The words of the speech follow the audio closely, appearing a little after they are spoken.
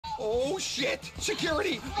Oh, shit!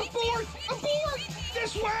 Security! Abort! Abort!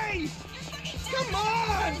 This way! Come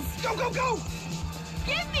on! Go, go, go!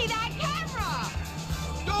 Give me that camera!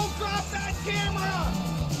 Don't drop that camera!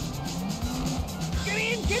 Get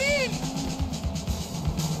in! Get in!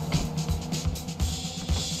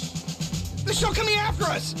 They're still coming after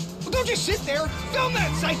us! Well, don't just sit there! Film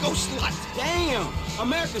that psycho slut! Damn!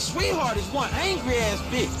 America's sweetheart is one angry-ass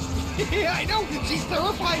bitch. Yeah, I know! She's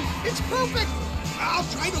terrifying! It's perfect! I'll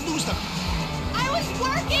try to lose them! I was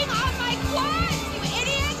working on my quads, you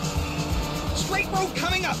idiot! Straight road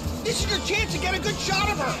coming up! This is your chance to get a good shot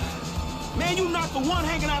of her! Man, you not the one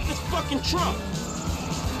hanging out this fucking trunk.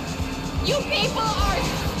 You people are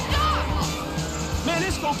stuck! Man,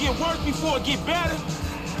 this gonna get worse before it get better.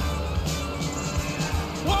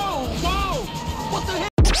 Whoa, whoa! What the hell?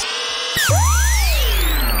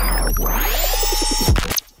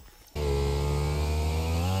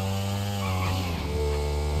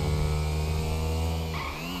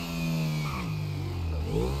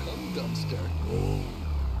 Dumpster.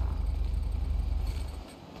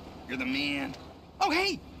 You're the man. Oh,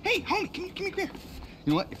 hey! Hey, homie, come here.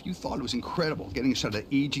 You know what? If you thought it was incredible getting a shot of that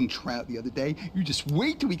aging trout the other day, you just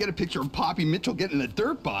wait till we get a picture of Poppy Mitchell getting in a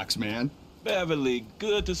dirt box, man. Beverly,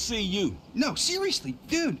 good to see you. No, seriously,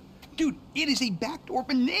 dude, it is a backdoor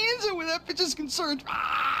bonanza where that bitch is concerned.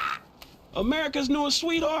 Ah! America's newest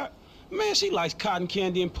sweetheart? Man, she likes cotton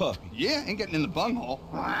candy and puppy. Yeah, ain't getting in the bunghole.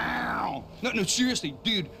 Wow. No, seriously,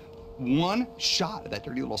 dude. One shot of that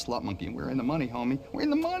dirty little slut monkey and we're in the money, homie. We're in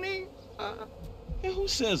the money. And who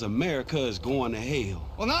says America is going to hell?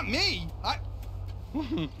 Well, not me.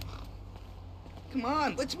 Come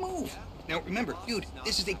on, let's move. Now, remember, dude,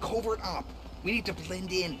 this is a covert op. We need to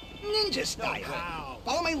blend in, ninja style.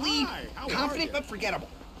 Follow my lead. Confident but forgettable.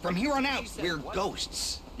 From here on out, we're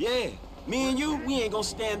ghosts. Yeah, me and you, we ain't gonna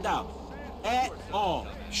stand out. At all.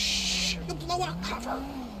 Shh, you'll blow our cover.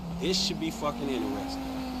 This should be fucking interesting.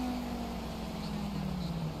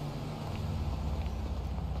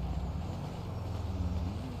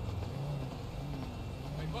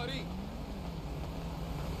 Hey, buddy.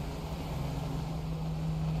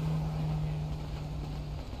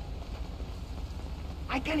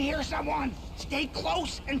 I can hear someone. Stay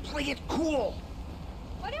close and play it cool.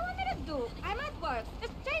 What do you want me to do? I'm at work.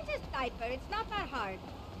 Just change his diaper. It's not that hard.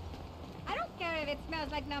 I don't care if it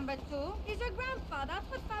smells like number 2. He's your grandpa. That's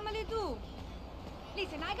what family do.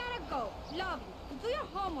 Listen, I gotta go. Love you. Do your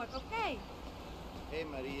homework, okay? Hey,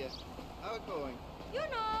 Maria. How it going? You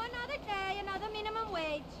know, another day, another minimum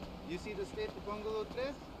wage. You see the state of Bungalow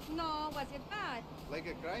 3? No, was it bad? Like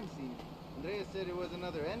a crime scene. Andrea said it was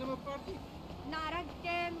another enema party. Not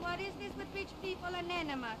again. What is this with rich people and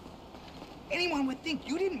enemas? Anyone would think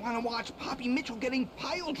you didn't want to watch Poppy Mitchell getting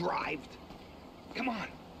pile-drived. Come on,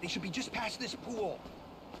 they should be just past this pool.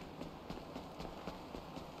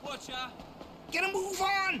 Watcha! Get a move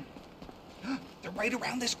on! They're right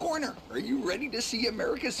around this corner. Are you ready to see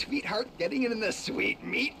America's sweetheart getting it in the sweet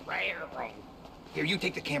meat? Here, you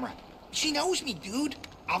take the camera. She knows me, dude.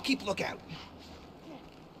 I'll keep lookout.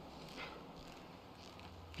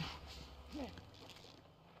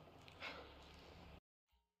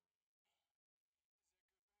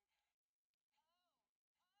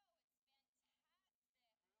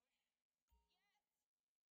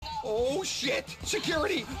 Oh, shit!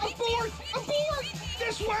 Security! Abort! Abort!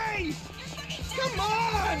 This way! Come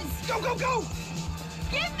on! Go, go, go!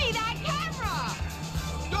 Give me that camera!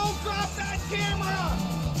 Don't drop that camera!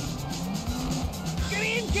 Get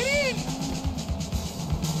in! Get in!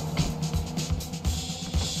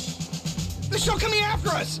 They're still coming after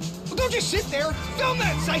us! Well, don't just sit there! Film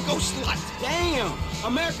that psycho slut! Damn!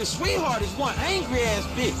 America's sweetheart is one angry-ass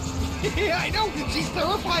bitch. Yeah, I know! She's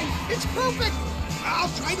terrifying! It's perfect! I'll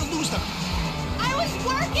try to lose them! I was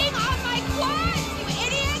working on my quads, you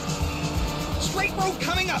idiot! Straight road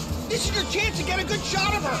coming up! This is your chance to get a good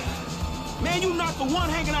shot of her! Man, you not the one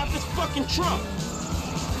hanging out this fucking trunk.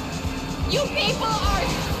 You people are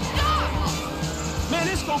stuck! Man,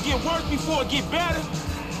 this gonna get worse before it get better.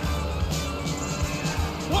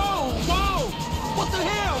 Whoa, whoa! What the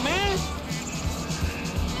hell, man?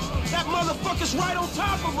 That motherfucker's right on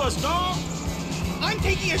top of us, dog. I'm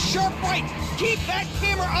taking a sharp right! Keep that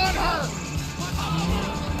camera on her!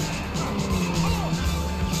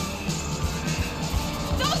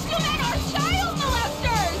 Those 2 men are child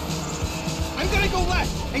molesters! I'm gonna go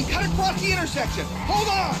left and cut across the intersection. Hold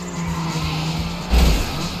on!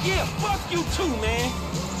 Yeah, fuck you too, man.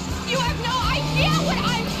 You have no idea what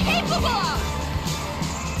I'm capable of!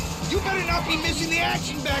 You better not be missing the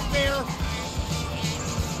action back there!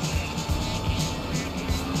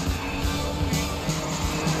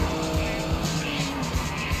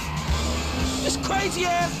 This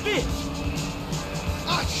crazy-ass bitch.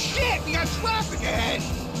 Ah, shit! We got traffic ahead!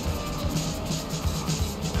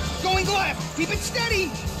 Going left! Keep it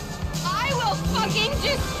steady! I will fucking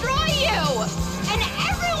destroy you! And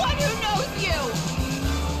everyone who knows you!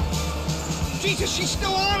 Jesus, she's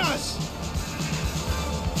still on us!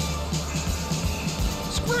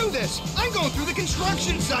 Screw this! I'm going through the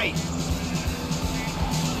construction site!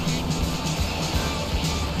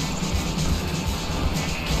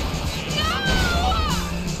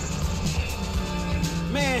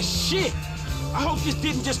 Man, shit! I hope this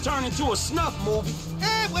didn't just turn into a snuff movie.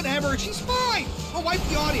 Whatever, she's fine! I'll wipe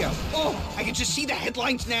the audio. Oh, I can just see the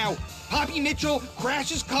headlines now. Poppy Mitchell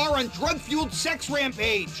crashes car on drug-fueled sex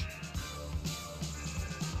rampage.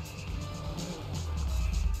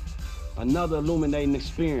 Another illuminating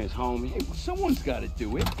experience, homie. Hey, well, someone's gotta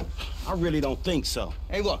do it. I really don't think so.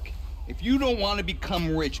 Hey, look, if you don't want to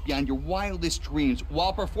become rich beyond your wildest dreams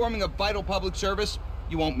while performing a vital public service,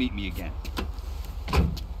 you won't meet me again.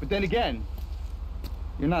 But then again,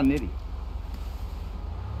 you're not an idiot.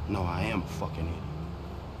 No, I am a fucking idiot.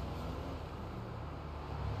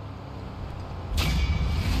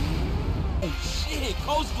 Oh, shit,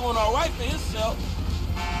 Cole's doing all right for himself.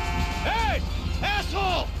 Hey,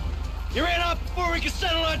 asshole! You ran off before we could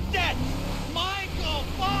settle our debt! Michael,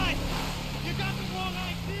 fine! You got the wrong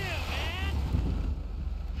idea,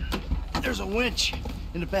 man! There's a winch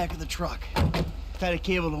in the back of the truck. Tied a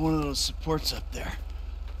cable to one of those supports up there.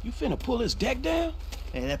 You finna pull his deck down?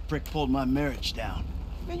 Hey, that prick pulled my marriage down.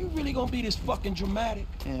 Man, you really gonna be this fucking dramatic?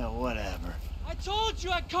 Yeah, whatever. I told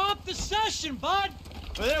you I'd comp the session, bud!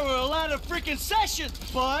 But there were a lot of freaking sessions,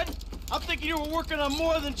 bud! I'm thinking you were working on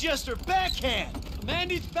more than just her backhand.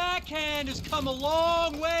 Mandy's backhand has come a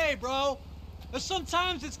long way, bro. But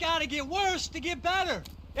sometimes it's gotta get worse to get better.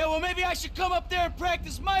 Yeah, well, maybe I should come up there and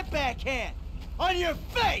practice my backhand. On your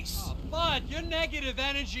face! Oh, bud, your negative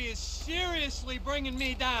energy is seriously bringing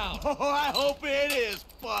me down. Oh, I hope it is,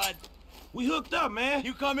 bud. We hooked up, man.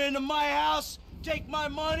 You come into my house, take my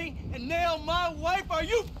money, and nail my wife? Are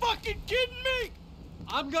you fucking kidding me?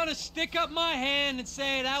 I'm gonna stick up my hand and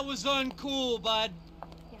say that was uncool, bud.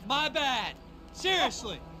 My bad.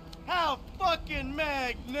 Seriously. How fucking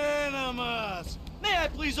magnanimous! May I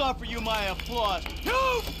please offer you my applause?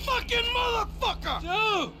 You fucking motherfucker!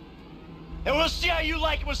 Dude! And we'll see how you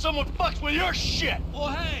like it when someone fucks with your shit! Oh,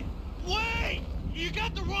 hey! Wait! You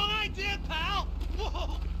got the wrong idea, pal!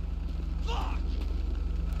 Whoa! Fuck!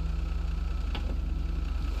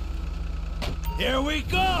 Here we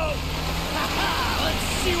go! Let's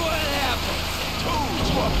see what happens! Dude,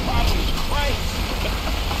 you are probably crazy.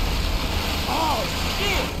 Oh,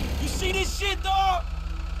 shit! You see this shit, dog?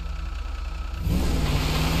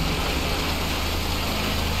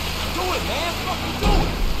 Do it, man. Fucking do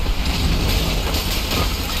it.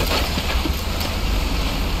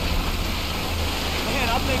 Man,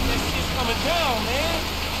 I think that shit's coming down, man.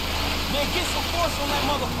 Man, get some force on that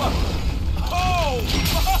motherfucker. Oh,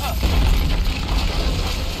 fuck!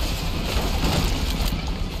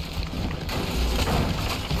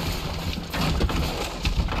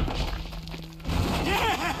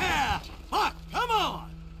 Yeah! Fuck, come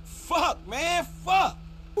on! Fuck, man, fuck!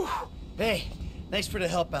 Whew. Hey, thanks for the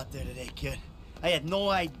help out there today, kid. I had no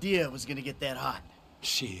idea it was gonna get that hot.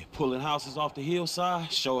 Shit, pulling houses off the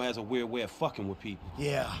hillside sure has a weird way of fucking with people.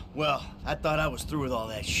 Yeah, well, I thought I was through with all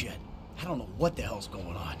that shit. I don't know what the hell's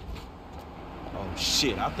going on. Oh,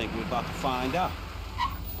 shit, I think we're about to find out.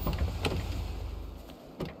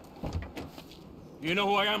 You know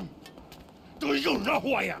who I am? Do you know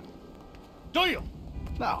who I am? Do you?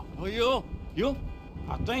 No. Who you? You?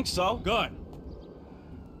 I think so. Good.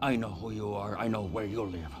 I know who you are. I know where you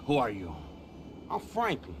live. Who are you? I'm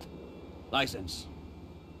Franklin. License.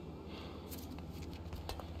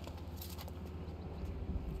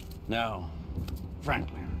 Now,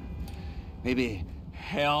 Franklin, maybe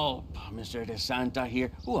help Mr. DeSanta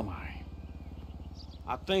here. Who am I?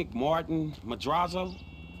 I think Martin Madrazo.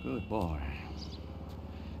 Good boy.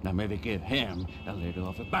 Now maybe give him a little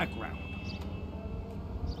of a background.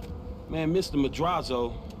 Man, Mr.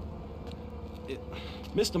 Madrazo...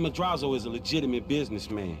 Mr. Madrazo is a legitimate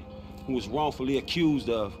businessman who was wrongfully accused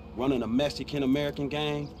of running a Mexican-American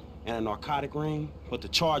gang and a narcotic ring, but the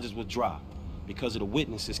charges were dropped because of the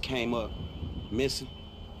witnesses came up missing.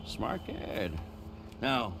 Smart kid.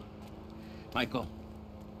 Now, Michael,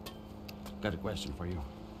 got a question for you.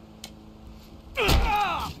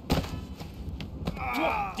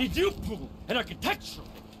 Did you pull an architectural,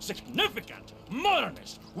 significant,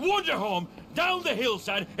 modernist wonder home down the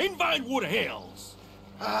hillside in Vinewood Hills?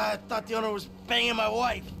 I thought the owner was banging my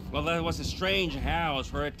wife. Well, that was a strange house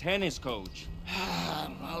for a tennis coach.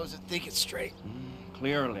 I was a thinking straight.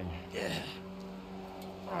 Clearly. Yeah.